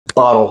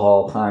Bottle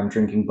haul time,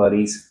 drinking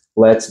buddies.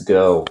 Let's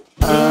go.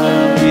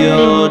 I'm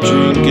your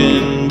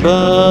drinking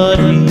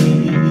buddy.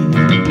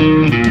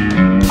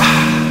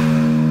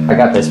 I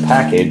got this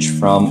package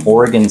from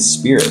Oregon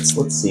Spirits.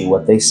 Let's see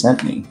what they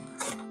sent me.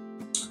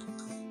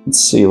 Let's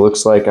see,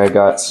 looks like I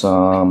got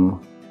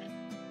some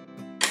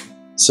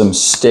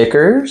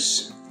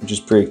stickers, which is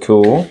pretty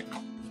cool.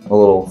 A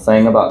little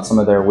thing about some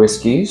of their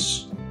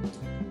whiskeys.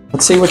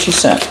 Let's see what you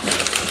sent.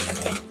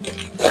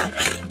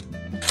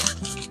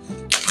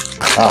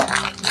 Oh,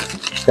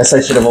 guess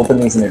I should have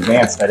opened these in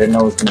advance. I didn't know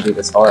it was going to be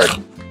this hard.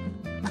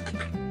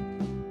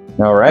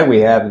 All right, we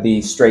have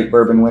the straight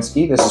bourbon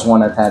whiskey. This is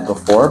one I've had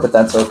before, but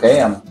that's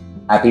okay. I'm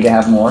happy to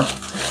have more.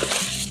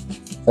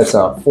 That's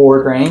a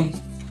 4-grain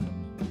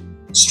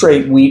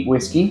straight wheat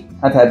whiskey.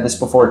 I've had this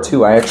before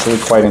too. I actually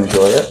quite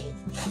enjoy it.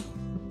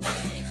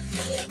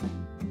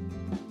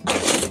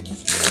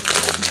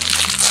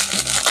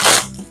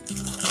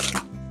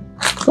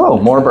 Oh,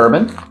 more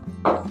bourbon.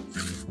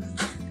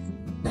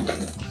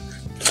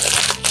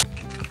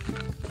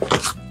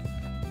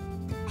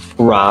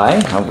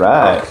 Rye, all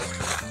right.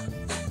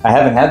 I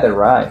haven't had the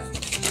rye.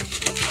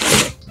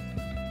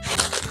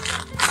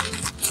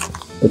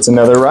 It's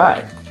another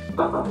rye.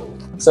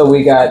 So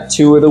we got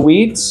 2 of the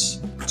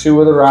wheats,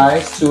 2 of the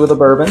ryes, 2 of the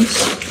bourbons.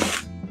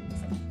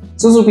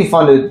 So this will be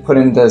fun to put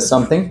into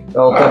something.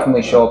 They'll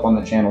definitely show up on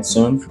the channel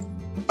soon.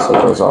 So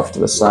it goes off to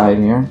the side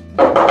here.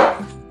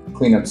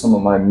 Clean up some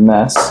of my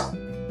mess.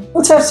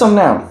 Let's have some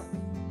now.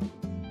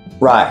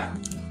 Rye.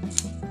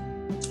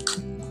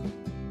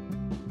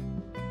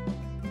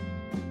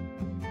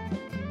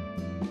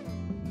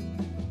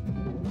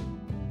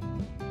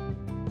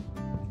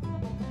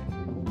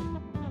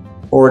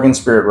 Oregon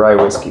Spirit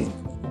Rye Whiskey.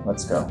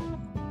 Let's go.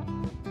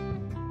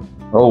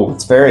 Oh,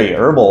 it's very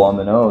herbal on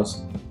the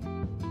nose.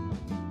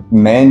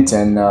 Mint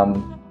and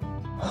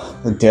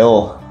the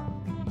dill.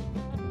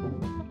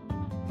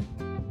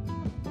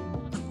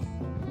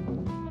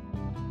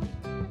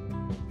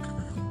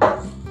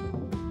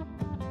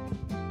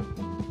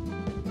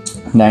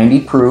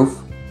 $90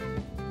 proof.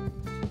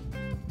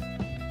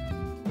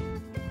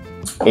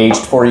 Aged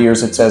 4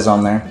 years, it says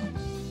on there.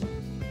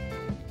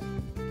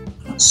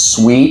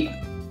 Sweet,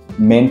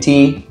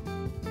 minty,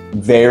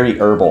 very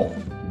herbal.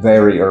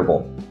 Very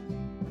herbal.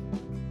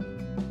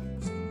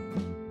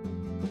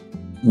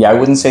 Yeah, I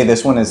wouldn't say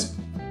this one has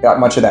got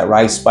much of that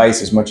rye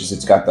spice as much as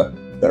it's got the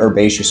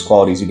herbaceous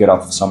qualities you get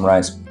off of some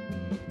ryes.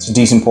 It's a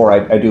decent pour.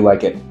 I do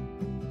like it.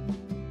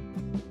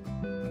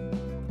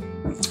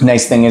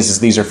 Nice thing is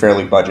these are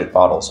fairly budget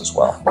bottles as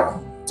well.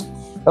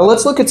 Now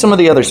let's look at some of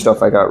the other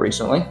stuff I got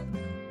recently.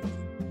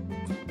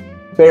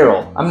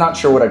 Barrel. I'm not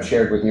sure what I've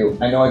shared with you.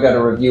 I know I got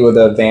a review of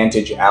the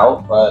Vantage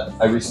out, but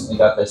I recently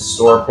got this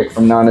store pick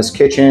from Nana's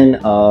Kitchen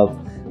of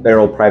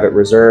Barrel Private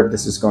Reserve.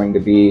 This is going to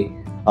be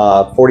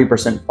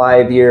 40%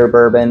 5-year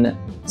bourbon,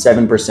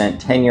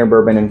 7% 10-year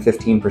bourbon, and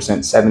 15%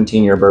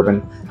 17-year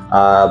bourbon.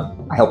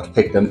 I helped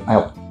pick them.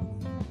 I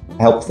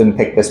helped them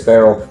pick this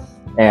barrel,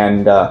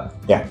 and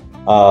yeah.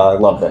 I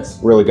love this.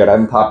 Really good. I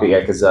haven't popped it yet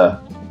because,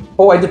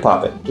 oh, I did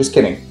pop it. Just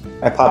kidding.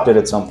 I popped it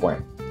at some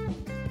point.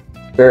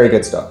 Very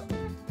good stuff.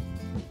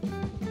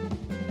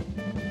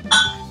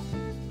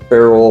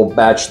 Barrel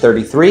Batch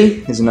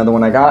 33 is another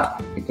one I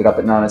got. Picked it up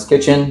at Nana's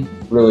Kitchen.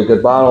 Really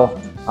good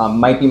bottle.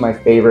 Might be my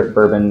favorite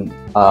bourbon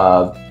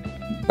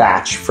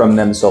batch from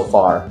them so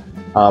far.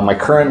 My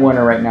current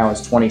winner right now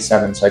is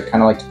 27, so I'd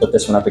kind of like to put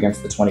this one up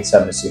against the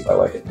 27 to see if I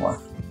like it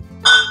more.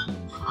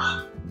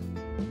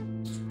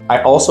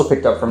 I also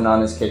picked up from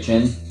Nana's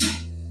Kitchen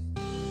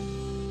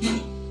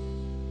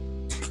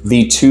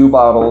the 2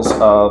 bottles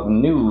of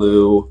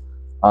Nulu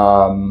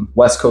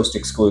West Coast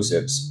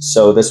exclusives.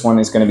 So this one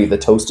is going to be the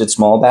Toasted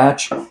Small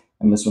Batch,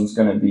 and this one's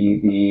going to be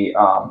the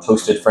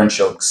Toasted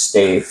French Oak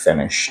Stave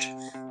finished.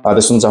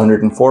 This one's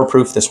 104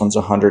 proof, this one's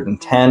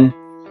 110.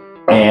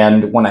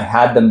 And when I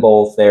had them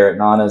both there at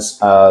Nana's,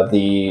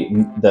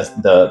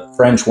 the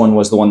French one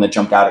was the one that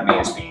jumped out at me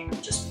as being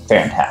just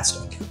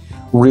fantastic.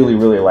 Really,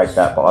 really like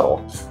that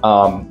bottle.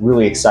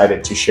 Really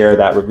excited to share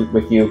that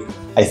with you.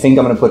 I think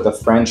I'm gonna put the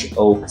French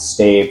Oak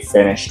Stave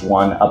finished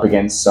one up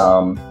against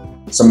some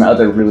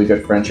other really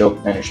good French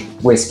Oak finished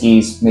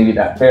whiskeys. Maybe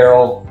that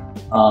Barrel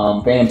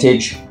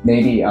Vantage,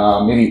 maybe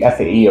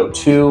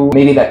FAEO2,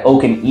 maybe that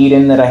Oak and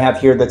Eden that I have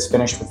here that's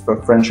finished with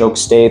the French Oak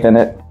Stave in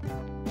it.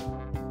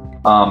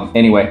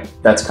 Anyway,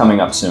 that's coming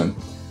up soon.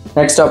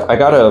 Next up, I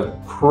got a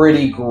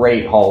pretty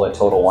great haul at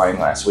Total Wine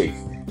last week.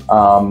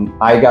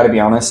 I gotta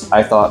be honest,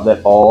 I thought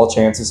that all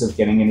chances of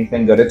getting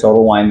anything good at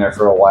Total Wine there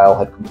for a while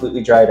had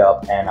completely dried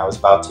up, and I was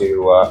about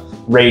to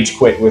rage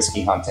quit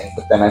whiskey hunting,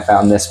 but then I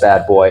found this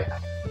bad boy.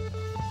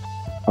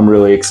 I'm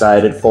really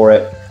excited for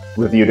it.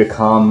 Review to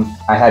come.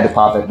 I had to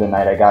pop it the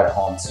night I got it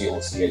home, so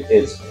you'll see it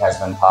has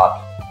been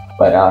popped.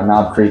 But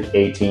Knob Creek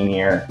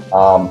 18-year,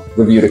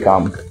 review to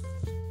come.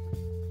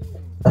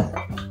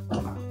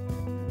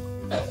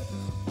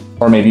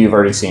 Or maybe you've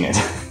already seen it,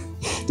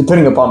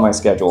 depending upon my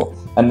schedule.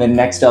 And then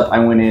next up, I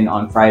went in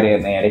on Friday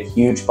and they had a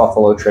huge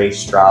Buffalo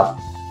Trace drop.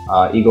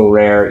 Eagle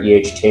Rare,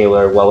 E.H.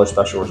 Taylor, Weller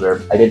Special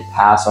Reserve. I did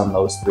pass on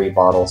those 3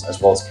 bottles, as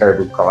well as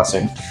Caribou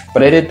Crossing.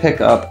 But I did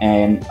pick up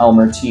an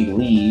Elmer T.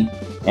 Lee,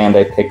 and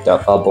I picked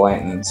up a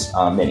Blanton's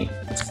Mini.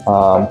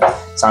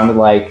 Sounded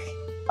like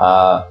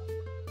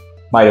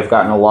might have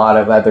gotten a lot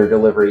of other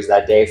deliveries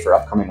that day for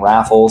upcoming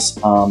raffles,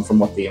 from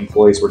what the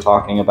employees were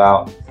talking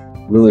about.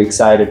 Really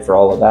excited for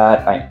all of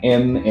that. I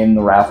am in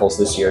the raffles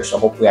this year, so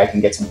hopefully I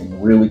can get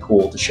something really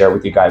cool to share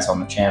with you guys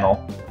on the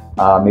channel.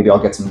 Maybe I'll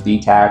get some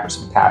DTAC or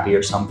some Pappy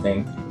or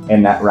something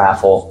in that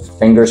raffle.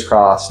 Fingers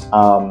crossed.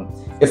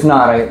 If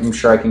not, I'm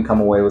sure I can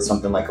come away with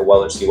something like a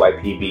Weller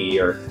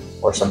CYPB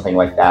or something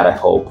like that, I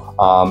hope.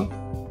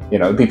 You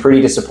know, it'd be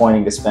pretty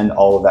disappointing to spend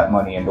all of that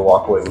money and to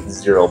walk away with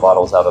 0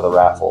 bottles out of the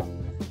raffle.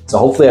 So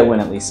hopefully I win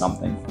at least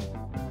something.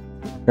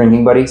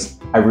 Drinking buddies,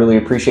 I really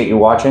appreciate you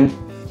watching.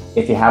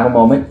 If you have a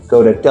moment,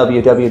 go to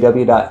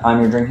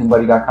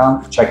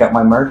www.imyourdrinkingbuddy.com. Check out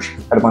my merch.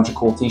 Got a bunch of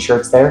cool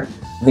t-shirts there.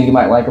 I think you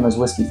might like them as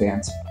whiskey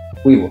fans.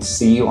 We will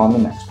see you on the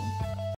next one.